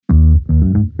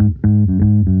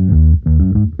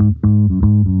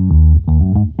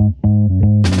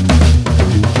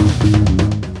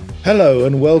Hello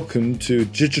and welcome to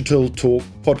Digitel Talk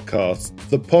podcast,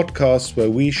 the podcast where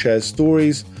we share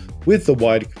stories with the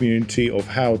wider community of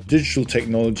how digital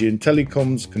technology and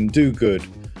telecoms can do good.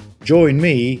 Join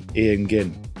me, Ian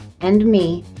Ginn. And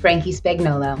me, Frankie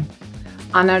Spagnolo,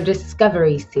 on our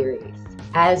Discovery series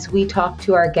as we talk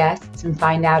to our guests and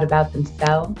find out about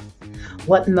themselves,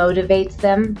 what motivates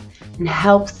them, and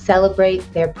help celebrate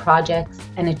their projects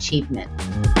and achievements.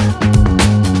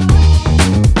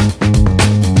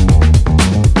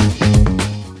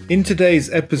 In today's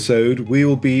episode, we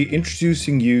will be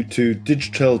introducing you to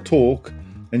Digitel Talk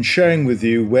and sharing with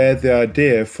you where the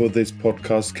idea for this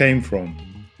podcast came from.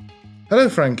 Hello,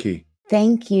 Frankie.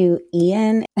 Thank you,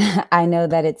 Ian. I know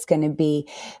that it's going to be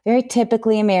very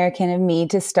typically American of me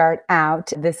to start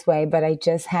out this way, but I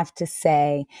just have to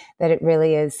say that it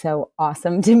really is so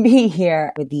awesome to be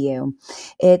here with you.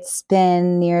 It's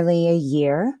been nearly a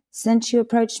year since you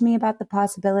approached me about the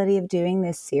possibility of doing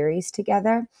this series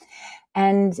together.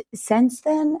 And since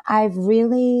then, I've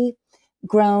really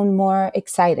grown more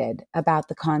excited about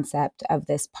the concept of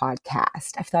this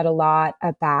podcast. I've thought a lot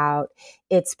about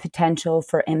its potential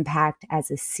for impact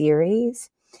as a series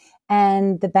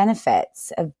and the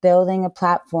benefits of building a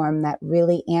platform that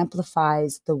really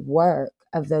amplifies the work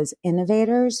of those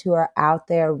innovators who are out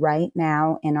there right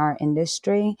now in our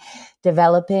industry,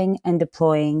 developing and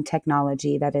deploying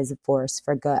technology that is a force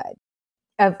for good.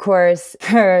 Of course,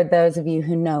 for those of you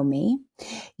who know me,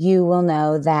 you will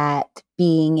know that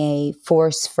being a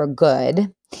force for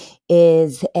good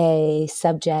is a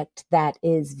subject that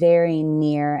is very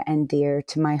near and dear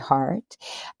to my heart.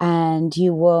 And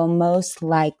you will most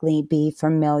likely be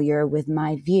familiar with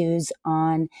my views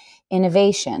on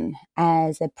innovation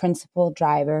as a principal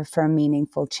driver for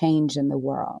meaningful change in the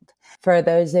world. For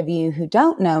those of you who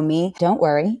don't know me, don't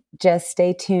worry, just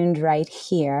stay tuned right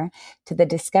here to the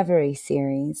Discovery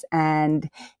series, and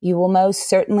you will most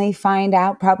certainly find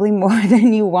out probably more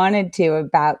than you wanted to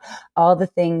about all the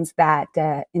things that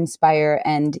inspire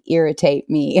and irritate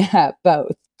me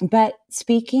both. But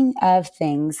speaking of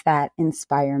things that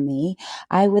inspire me,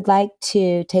 I would like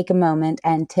to take a moment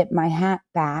and tip my hat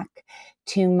back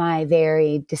to my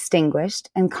very distinguished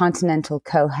and continental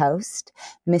co-host,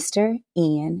 Mr.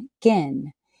 Ian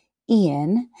Ginn.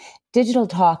 Ian, Digitel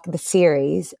Talk, the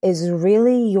series, is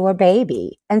really your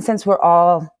baby. And since we're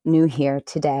all new here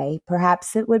today,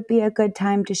 perhaps it would be a good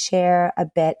time to share a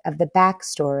bit of the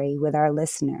backstory with our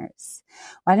listeners.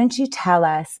 Why don't you tell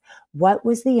us what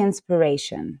was the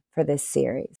inspiration for this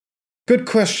series? Good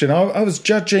question. I was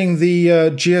judging the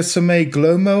GSMA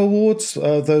GLOMO Awards,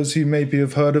 those who maybe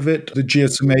have heard of it, the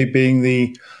GSMA being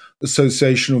the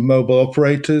Association of Mobile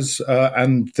Operators,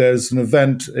 and there's an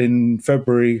event in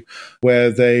February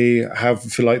where they have,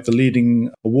 if you like, the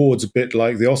leading awards, a bit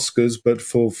like the Oscars, but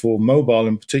for mobile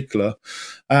in particular.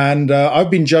 And I've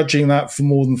been judging that for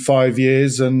more than 5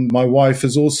 years, and my wife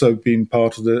has also been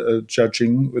part of the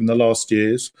judging in the last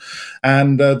years.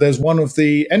 And there's one of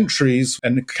the entries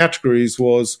and the categories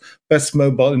was Best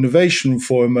Mobile Innovation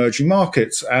for Emerging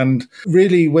Markets. And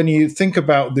really, when you think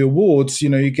about the awards,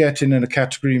 you get in a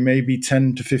category maybe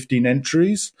 10 to 15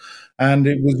 entries. And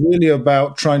it was really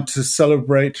about trying to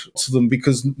celebrate them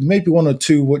because maybe one or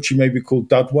two what you maybe call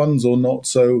dud ones or not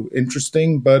so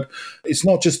interesting. But it's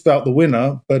not just about the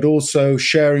winner, but also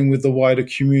sharing with the wider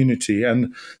community.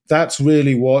 And that's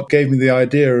really what gave me the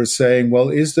idea of saying, well,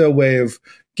 is there a way of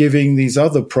giving these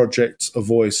other projects a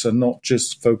voice and not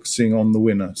just focusing on the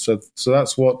winner? So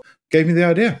that's what gave me the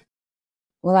idea.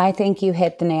 Well, I think you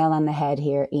hit the nail on the head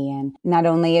here, Ian. Not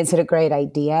only is it a great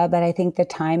idea, but I think the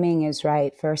timing is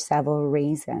right for several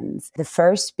reasons. The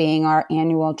first being our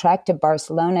annual trek to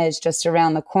Barcelona is just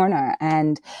around the corner,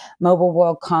 and Mobile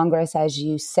World Congress, as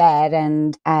you said,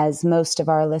 and as most of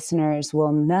our listeners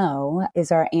will know,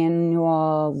 is our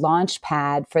annual launch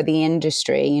pad for the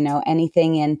industry.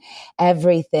 Anything and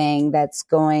everything that's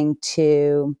going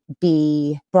to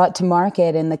be brought to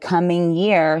market in the coming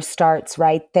year starts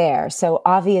right there. So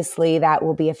obviously, that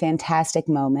will be a fantastic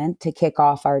moment to kick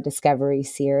off our Discovery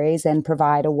series and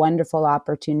provide a wonderful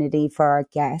opportunity for our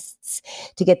guests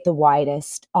to get the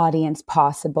widest audience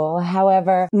possible.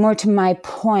 However, more to my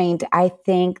point, I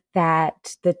think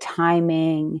that the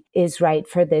timing is right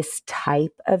for this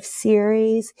type of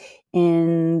series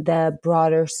in the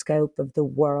broader scope of the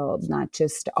world, not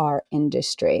just our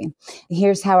industry.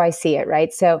 Here's how I see it,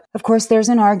 right? So, of course, there's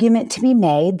an argument to be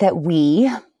made that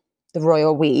the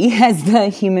royal we, as the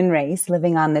human race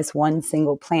living on this one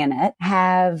single planet,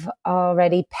 have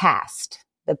already passed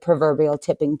the proverbial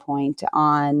tipping point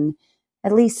on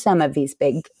at least some of these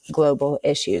big global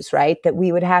issues, right? That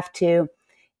we would have to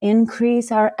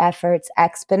increase our efforts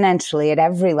exponentially at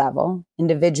every level,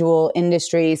 individual,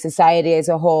 industry, society as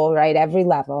a whole, right? Every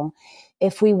level.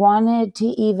 If we wanted to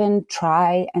even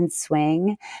try and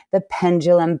swing the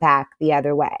pendulum back the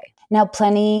other way. Now,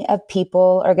 plenty of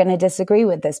people are going to disagree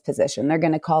with this position. They're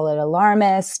going to call it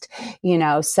alarmist.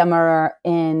 Some are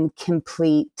in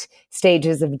complete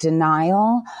stages of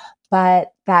denial.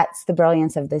 But that's the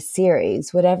brilliance of this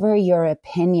series. Whatever your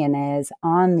opinion is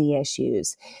on the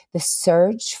issues, the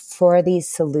search for these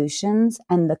solutions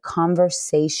and the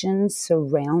conversations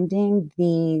surrounding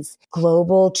these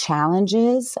global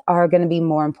challenges are going to be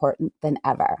more important than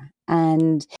ever.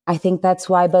 And I think that's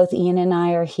why both Ian and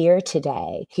I are here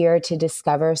today, here to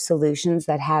discover solutions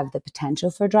that have the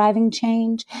potential for driving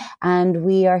change. And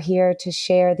we are here to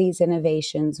share these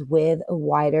innovations with a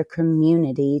wider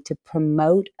community to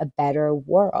promote a better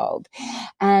world.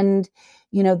 And,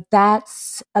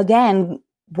 that's, again,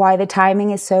 why the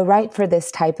timing is so right for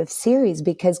this type of series,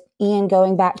 because Ian,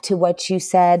 going back to what you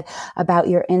said about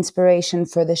your inspiration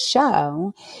for the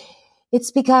show,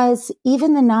 it's because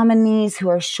even the nominees who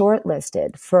are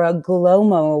shortlisted for a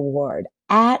GLOMO Award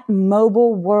at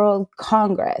Mobile World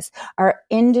Congress, our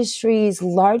industry's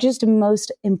largest and most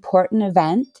important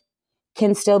event,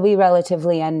 can still be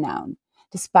relatively unknown,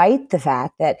 despite the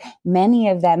fact that many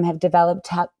of them have developed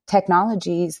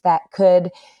technologies that could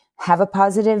have a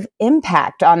positive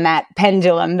impact on that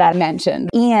pendulum that I mentioned.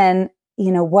 Ian,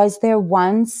 was there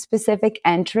one specific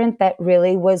entrant that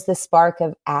really was the spark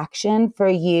of action for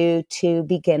you to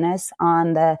begin us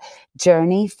on the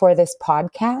journey for this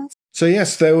podcast? So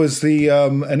yes, there was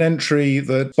an entry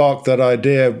that sparked that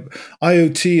idea.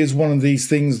 IoT is one of these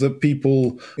things that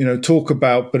people, talk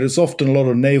about, but it's often a lot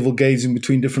of navel gazing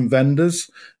between different vendors.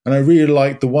 And I really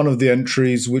liked one of the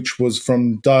entries, which was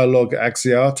from Dialog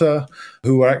Axiata,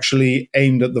 who were actually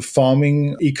aimed at the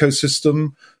farming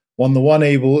ecosystem. On the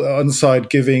one side,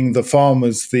 giving the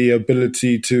farmers the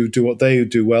ability to do what they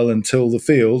do well and till the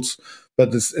fields. But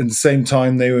at the same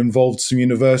time, they involved some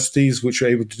universities which were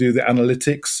able to do the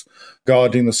analytics,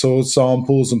 guarding the soil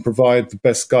samples and provide the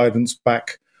best guidance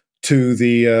back to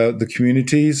the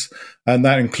communities. And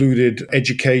that included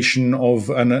education of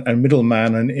a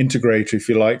middleman, an integrator, if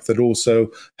you like, that also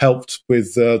helped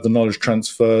with the knowledge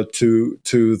transfer to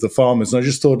the farmers. And I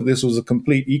just thought that this was a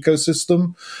complete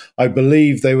ecosystem. I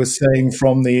believe they were saying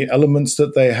from the elements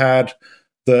that they had,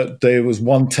 that there was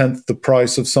 1/10 the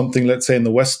price of something, let's say, in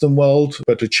the Western world,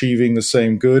 but achieving the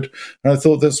same good. And I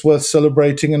thought that's worth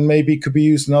celebrating and maybe could be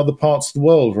used in other parts of the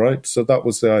world, right? So that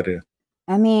was the idea.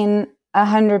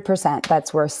 100%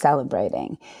 that's worth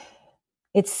celebrating.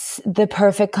 It's the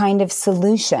perfect kind of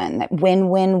solution,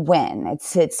 win-win-win.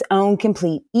 It's its own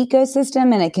complete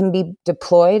ecosystem, and it can be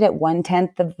deployed at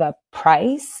 1/10 of the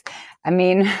price. I'm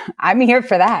here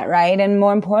for that, right? And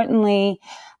more importantly,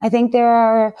 I think there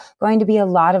are going to be a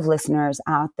lot of listeners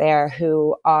out there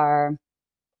who are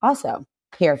also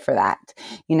here for that,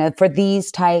 for these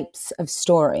types of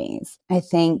stories. I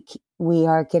think we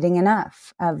are getting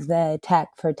enough of the tech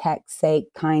for tech's sake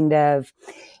kind of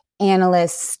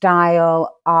analyst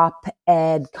style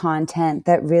op-ed content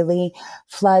that really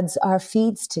floods our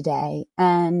feeds today.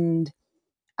 And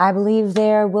I believe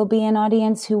there will be an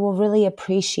audience who will really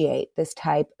appreciate this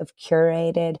type of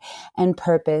curated and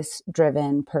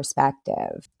purpose-driven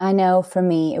perspective. I know for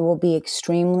me, it will be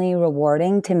extremely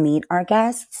rewarding to meet our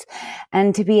guests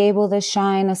and to be able to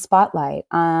shine a spotlight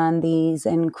on these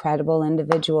incredible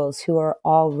individuals who are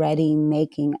already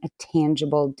making a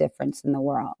tangible difference in the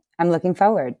world. I'm looking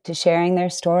forward to sharing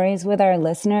their stories with our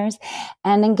listeners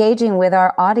and engaging with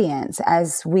our audience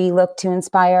as we look to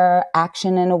inspire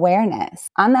action and awareness.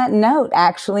 On that note,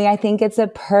 actually, I think it's a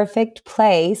perfect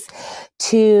place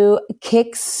to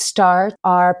kickstart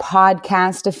our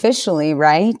podcast officially,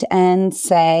 right? And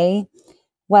say,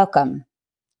 welcome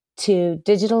to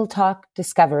Digital Talk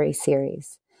Discovery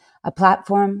Series, a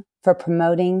platform for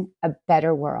promoting a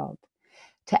better world.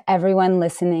 To everyone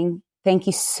listening, thank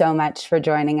you so much for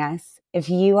joining us. If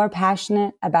you are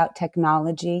passionate about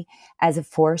technology as a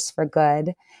force for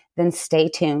good, then stay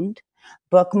tuned.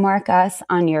 Bookmark us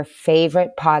on your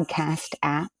favorite podcast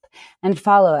app and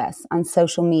follow us on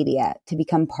social media to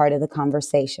become part of the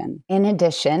conversation. In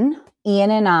addition,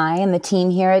 Ian and I and the team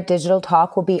here at Digital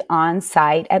Talk will be on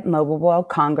site at Mobile World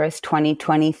Congress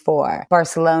 2024.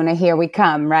 Barcelona, here we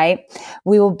come, right?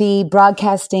 We will be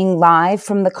broadcasting live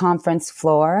from the conference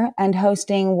floor and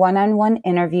hosting one-on-one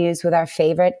interviews with our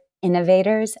favorite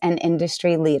innovators and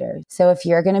industry leaders. So if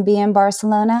you're going to be in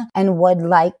Barcelona and would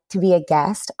like to be a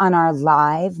guest on our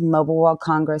live Mobile World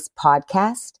Congress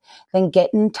podcast, then get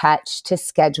in touch to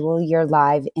schedule your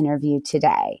live interview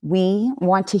today. We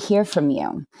want to hear from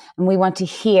you, and we want to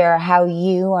hear how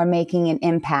you are making an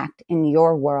impact in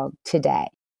your world today.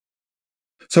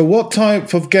 So what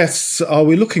type of guests are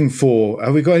we looking for?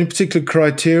 Have we got any particular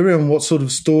criteria on what sort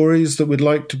of stories that we'd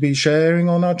like to be sharing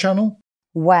on our channel?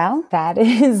 Well, that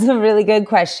is a really good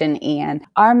question, Ian.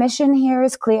 Our mission here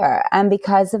is clear. And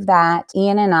because of that,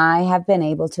 Ian and I have been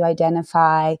able to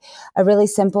identify a really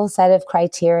simple set of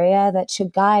criteria that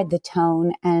should guide the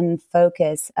tone and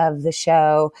focus of the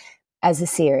show as a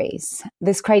series.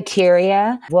 This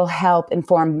criteria will help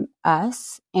inform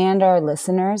us and our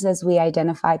listeners as we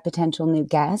identify potential new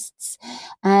guests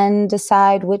and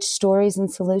decide which stories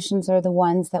and solutions are the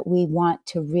ones that we want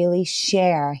to really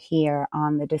share here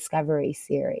on the Discovery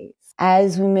series.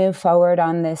 As we move forward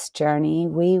on this journey,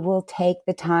 we will take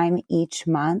the time each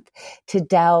month to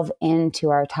delve into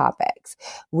our topics.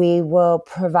 We will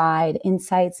provide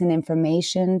insights and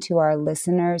information to our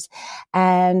listeners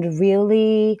and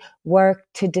really work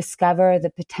to discover the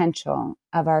potential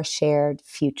of our shared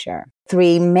future.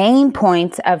 3 main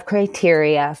points of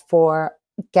criteria for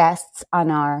guests on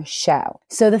our show.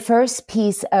 So the first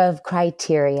piece of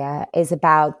criteria is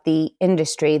about the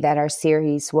industry that our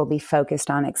series will be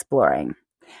focused on exploring.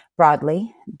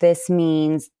 Broadly, this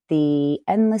means the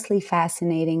endlessly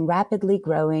fascinating, rapidly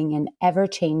growing, and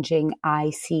ever-changing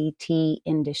ICT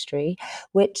industry,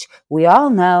 which we all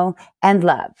know and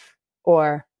love,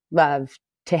 or love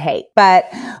to hate.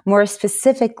 But more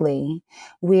specifically,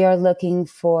 we are looking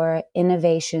for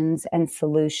innovations and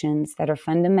solutions that are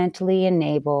fundamentally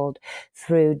enabled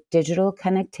through digital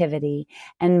connectivity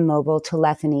and mobile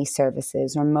telephony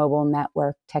services or mobile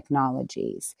network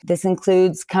technologies. This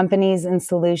includes companies and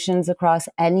solutions across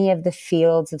any of the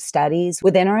fields of studies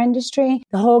within our industry.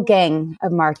 The whole gang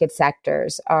of market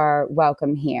sectors are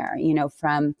welcome here,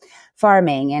 from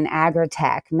farming and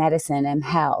agri-tech, medicine and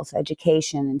health,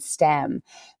 education and STEM,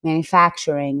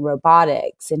 manufacturing,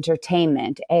 robotics,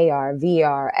 entertainment, AR,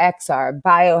 VR, XR,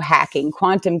 biohacking,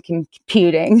 quantum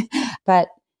computing. But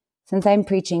since I'm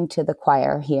preaching to the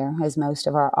choir here, as most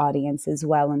of our audience is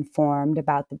well informed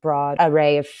about the broad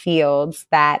array of fields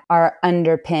that are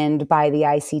underpinned by the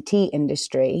ICT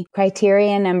industry,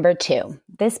 criteria number 2.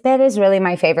 This bit is really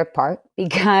my favorite part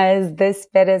because this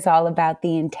bit is all about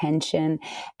the intention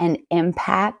and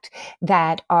impact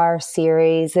that our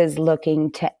series is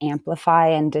looking to amplify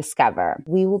and discover.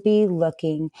 We will be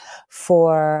looking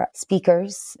for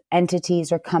speakers,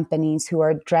 entities, or companies who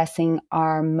are addressing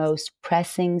our most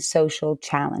pressing social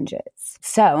challenges.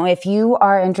 So if you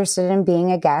are interested in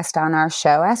being a guest on our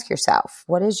show, ask yourself,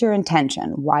 what is your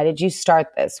intention? Why did you start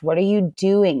this? What are you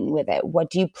doing with it? What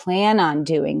do you plan on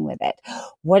doing with it?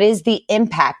 What is the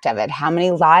impact of it? How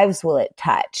many lives will it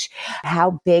touch?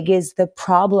 How big is the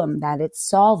problem that it's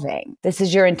solving? This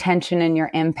is your intention and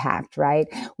your impact, right?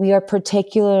 We are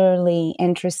particularly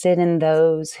interested in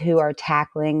those who are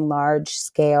tackling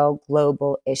large-scale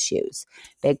global issues,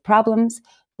 big problems,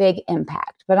 big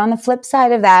impact. But on the flip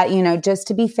side of that, just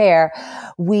to be fair,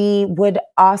 we would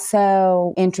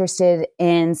also interested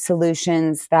in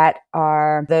solutions that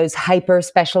are those hyper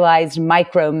specialized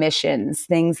micro missions,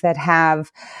 things that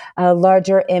have a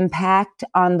larger impact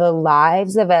on the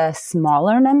lives of a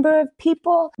smaller number of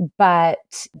people, but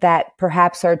that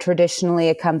perhaps are traditionally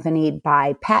accompanied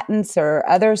by patents or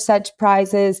other such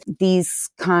prizes.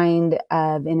 These kind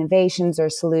of innovations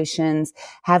or solutions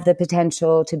have the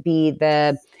potential to be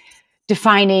the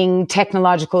defining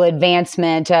technological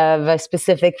advancement of a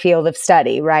specific field of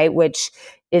study, right? Which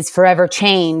is forever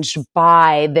changed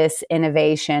by this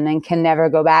innovation and can never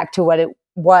go back to what it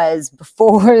was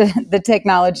before the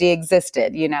technology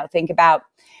existed. Think about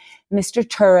Mr.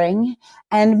 Turing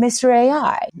and Mr.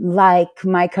 AI, like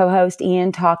my co-host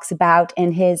Ian talks about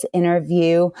in his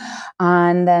interview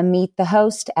on the Meet the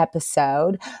Host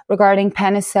episode regarding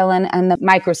penicillin and the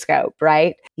microscope,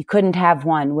 right? You couldn't have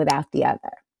one without the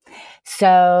other.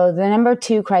 So the number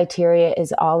 2 criteria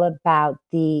is all about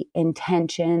the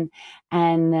intention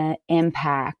and the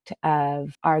impact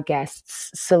of our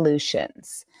guests'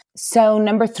 solutions. So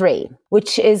number 3,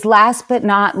 which is last but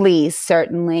not least,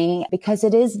 certainly, because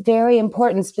it is very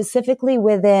important, specifically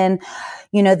within,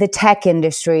 the tech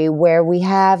industry, where we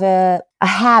have a a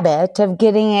habit of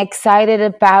getting excited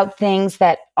about things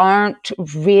that aren't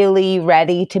really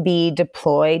ready to be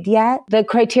deployed yet. The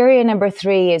criteria number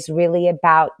 3 is really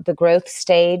about the growth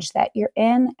stage that you're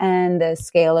in and the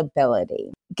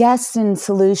scalability. Guests and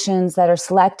solutions that are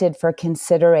selected for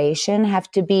consideration have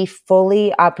to be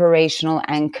fully operational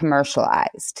and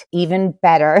commercialized. Even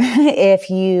better if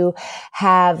you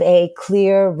have a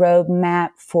clear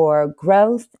roadmap for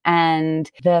growth and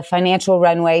the financial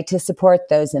runway to support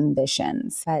those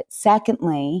ambitions. But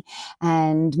secondly,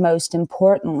 and most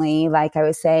importantly, like I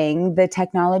was saying, the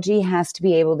technology has to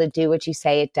be able to do what you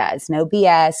say it does. No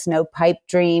BS, no pipe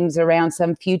dreams around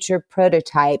some future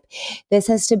prototype. This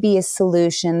has to be a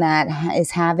solution that is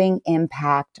having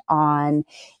impact on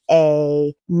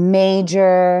a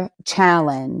major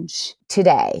challenge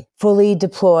today, fully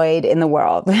deployed in the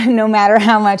world, no matter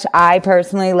how much I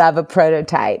personally love a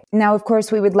prototype. Now, of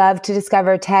course, we would love to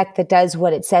discover tech that does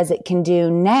what it says it can do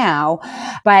now,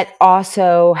 but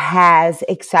also has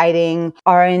exciting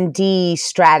R&D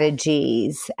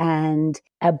strategies and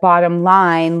a bottom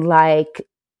line like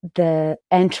the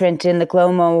entrant in the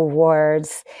Glomo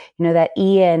Awards, that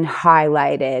Ian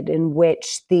highlighted, in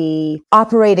which the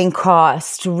operating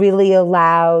cost really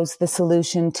allows the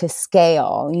solution to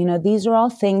scale. These are all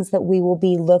things that we will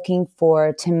be looking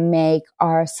for to make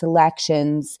our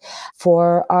selections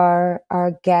for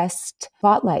our guest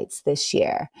spotlights this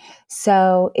year.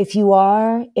 So if you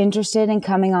are interested in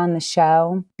coming on the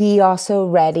show, be also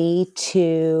ready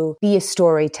to be a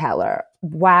storyteller.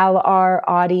 While our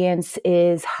audience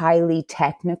is highly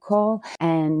technical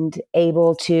and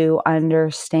able to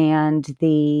understand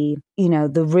the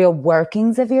real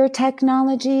workings of your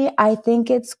technology, I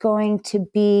think it's going to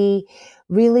be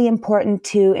really important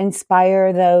to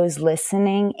inspire those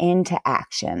listening into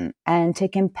action and to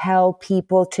compel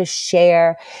people to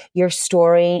share your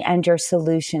story and your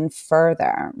solution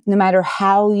further. No matter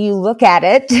how you look at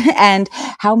it and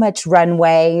how much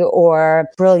runway or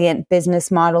brilliant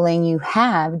business modeling you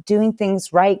have, doing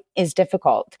things right is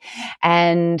difficult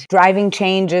and driving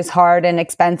change is hard and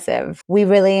expensive. We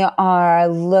really are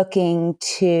looking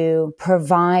to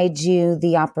provide you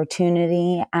the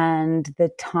opportunity and the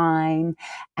time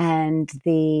and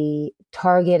the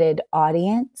targeted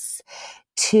audience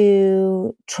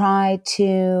to try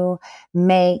to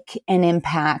make an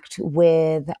impact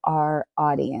with our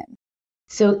audience.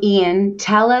 So Ian,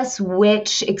 tell us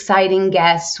which exciting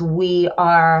guests we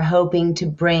are hoping to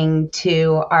bring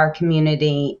to our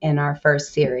community in our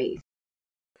first series.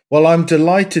 Well, I'm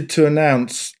delighted to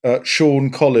announce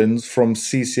Sean Collins from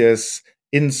CCS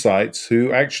Insights,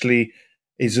 who actually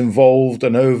is involved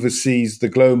and oversees the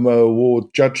Glomo Award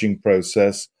judging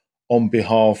process on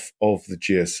behalf of the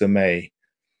GSMA.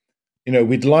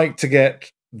 We'd like to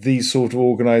get these sort of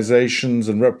organizations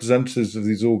and representatives of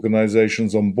these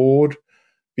organizations on board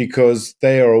because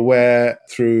they are aware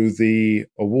through the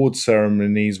award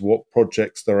ceremonies what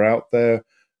projects are out there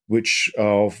which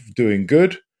are doing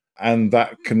good. And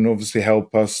that can obviously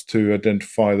help us to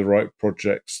identify the right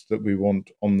projects that we want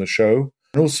on the show.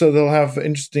 And also they'll have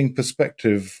interesting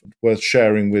perspective worth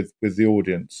sharing with the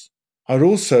audience. I'd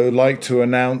also like to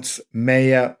announce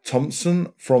Maya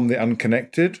Thompson from The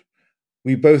Unconnected.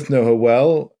 We both know her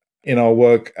well in our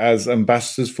work as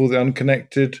ambassadors for The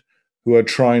Unconnected, who are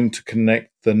trying to connect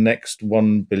the next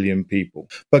 1 billion people.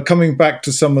 But coming back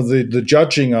to some of the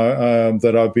judging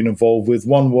that I've been involved with,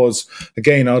 one was,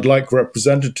 again, I'd like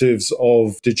representatives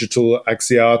of Digital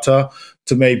Axiata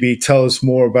to maybe tell us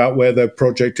more about where their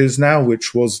project is now,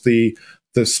 which was the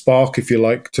spark, if you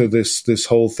like, to this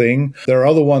whole thing. There are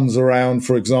other ones around,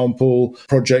 for example,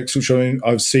 projects which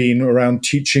I've seen around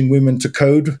teaching women to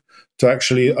code, to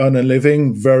actually earn a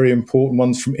living, very important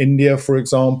ones from India, for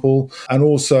example. And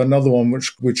also another one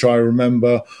which I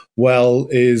remember well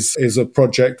is a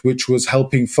project which was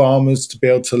helping farmers to be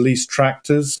able to lease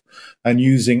tractors and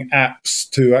using apps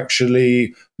to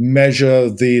actually measure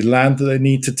the land that they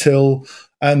need to till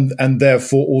and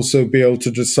therefore also be able to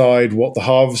decide what the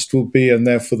harvest will be, and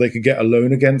therefore they could get a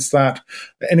loan against that.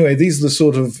 Anyway, these are the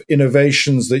sort of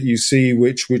innovations that you see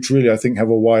which really I think have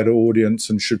a wider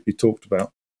audience and should be talked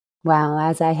about. Well,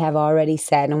 as I have already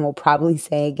said, and will probably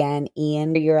say again,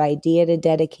 Ian, your idea to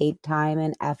dedicate time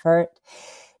and effort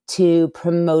to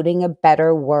promoting a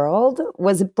better world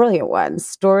was a brilliant one.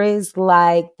 Stories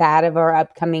like that of our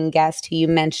upcoming guest who you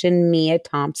mentioned, Mia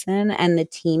Thompson, and the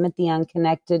team at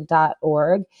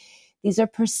theunconnected.org, these are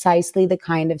precisely the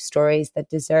kind of stories that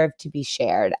deserve to be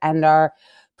shared and are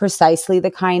precisely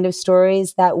the kind of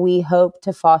stories that we hope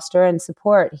to foster and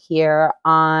support here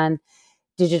on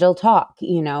Digital Talk.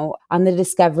 On the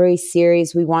Discovery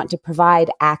series, we want to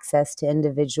provide access to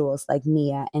individuals like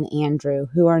Mia and Andrew,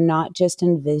 who are not just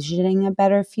envisioning a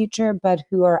better future, but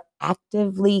who are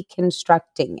actively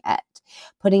constructing it,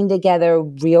 putting together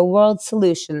real world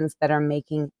solutions that are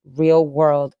making real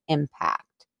world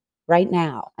impact right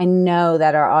now. I know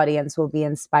that our audience will be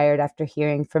inspired after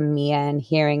hearing from Mia and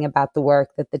hearing about the work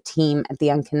that the team at The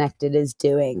Unconnected is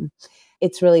doing.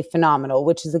 It's really phenomenal,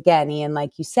 which is, again, Ian,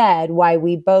 like you said, why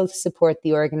we both support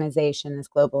the organization as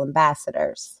global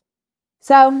ambassadors.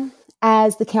 So,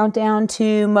 as the countdown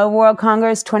to Mobile World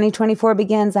Congress 2024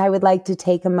 begins, I would like to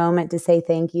take a moment to say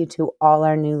thank you to all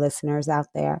our new listeners out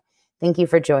there. Thank you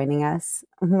for joining us.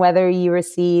 Whether you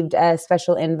received a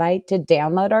special invite to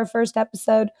download our first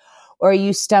episode or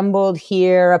you stumbled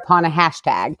here upon a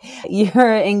hashtag,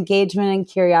 your engagement and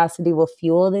curiosity will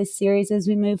fuel this series as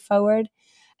we move forward.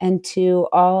 And to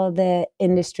all the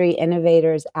industry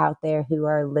innovators out there who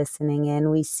are listening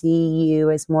in, we see you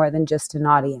as more than just an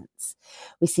audience.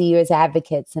 We see you as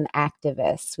advocates and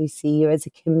activists. We see you as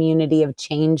a community of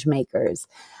change makers,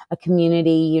 a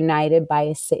community united by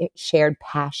a shared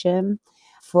passion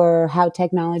for how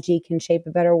technology can shape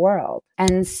a better world.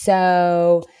 And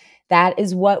so that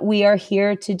is what we are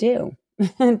here to do.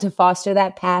 To foster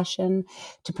that passion,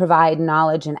 to provide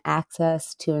knowledge and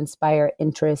access, to inspire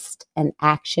interest and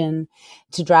action,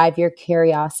 to drive your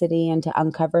curiosity, and to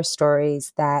uncover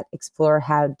stories that explore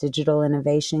how digital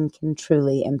innovation can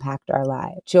truly impact our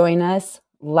lives. Join us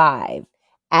live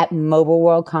at Mobile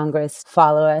World Congress.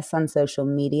 Follow us on social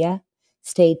media.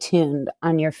 Stay tuned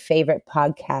on your favorite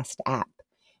podcast app.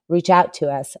 Reach out to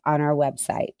us on our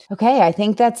website. Okay, I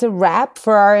think that's a wrap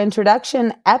for our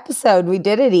introduction episode. We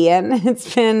did it, Ian.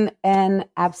 It's been an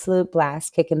absolute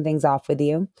blast kicking things off with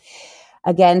you.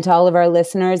 Again, to all of our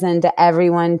listeners and to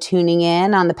everyone tuning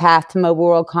in on the path to Mobile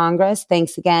World Congress,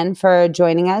 thanks again for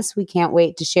joining us. We can't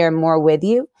wait to share more with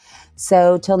you.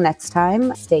 So till next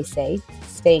time, stay safe,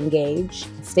 stay engaged,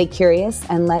 stay curious,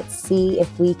 and let's see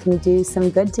if we can do some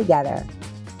good together.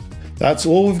 That's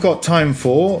all we've got time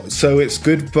for, so it's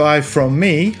goodbye from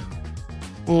me.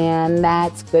 And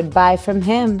that's goodbye from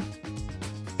him.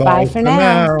 Bye for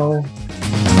now.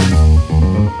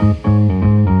 now.